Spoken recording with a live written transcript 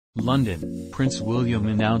London, Prince William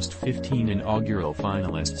announced 15 inaugural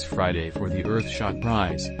finalists Friday for the Earthshot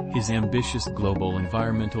Prize, his ambitious global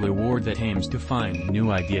environmental award that aims to find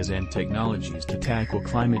new ideas and technologies to tackle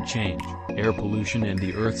climate change, air pollution and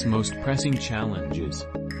the Earth's most pressing challenges.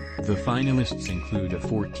 The finalists include a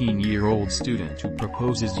 14-year-old student who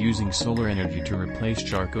proposes using solar energy to replace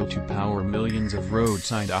charcoal to power millions of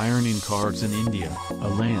roadside ironing carts in India, a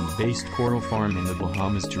land-based coral farm in the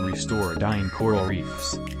Bahamas to restore dying coral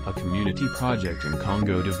reefs, a community project in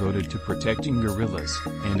Congo devoted to protecting gorillas,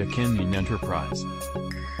 and a Kenyan enterprise.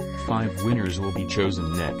 5 winners will be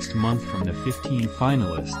chosen next month from the 15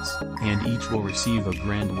 finalists, and each will receive a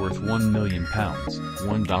grant worth £1 million,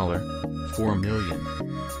 $1, 4 million.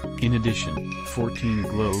 In addition, 14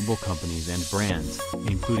 global companies and brands,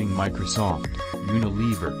 including Microsoft,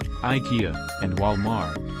 Unilever, Ikea, and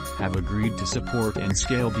Walmart, have agreed to support and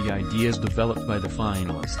scale the ideas developed by the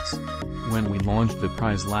finalists. When we launched the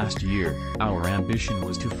prize last year, our ambition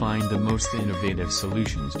was to find the most innovative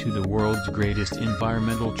solutions to the world's greatest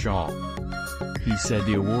environmental challenge. He said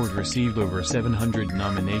the award received over 700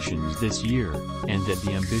 nominations this year, and that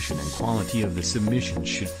the ambition and quality of the submissions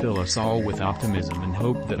should fill us all with optimism and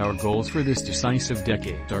hope that our goals for this decisive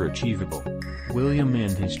decade are achievable. William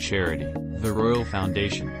and his charity, the Royal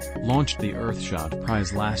Foundation, launched the Earthshot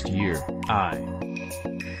Prize last year.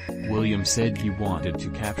 William said he wanted to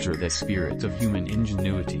capture the spirit of human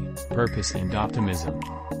ingenuity, purpose and optimism.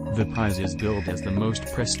 The prize is billed as the most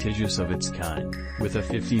prestigious of its kind, with a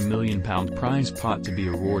 £50 million prize pot to be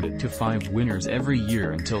awarded to 5 winners every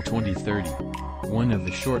year until 2030. One of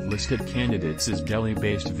the shortlisted candidates is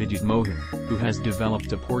Delhi-based Vidyut Mohan, who has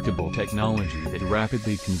developed a portable technology that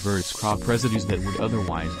rapidly converts crop residues that would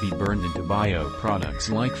otherwise be burned into bioproducts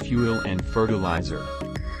like fuel and fertilizer.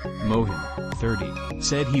 Mohan, 30,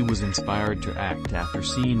 said he was inspired to act after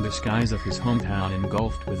seeing the skies of his hometown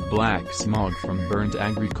engulfed with black smog from burnt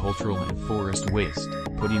agricultural and forest waste,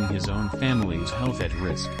 putting his own family's health at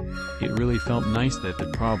risk. It really felt nice that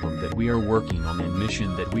the problem that we are working on and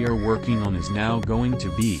mission that we are working on is now going to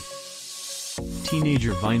be.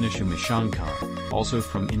 Teenager Vinisha Umashankar, also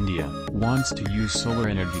from India, wants to use solar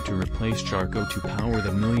energy to replace charcoal to power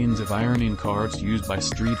the millions of ironing carts used by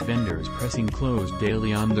street vendors pressing clothes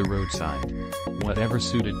daily on the roadside. Whatever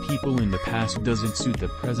suited people in the past doesn't suit the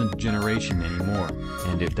present generation anymore,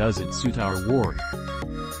 and it doesn't suit our award.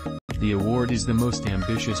 The award is the most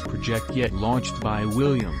ambitious project yet launched by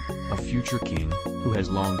William, a future king, who has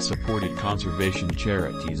long supported conservation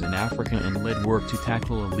charities in Africa and led work to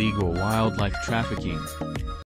tackle illegal wildlife trafficking.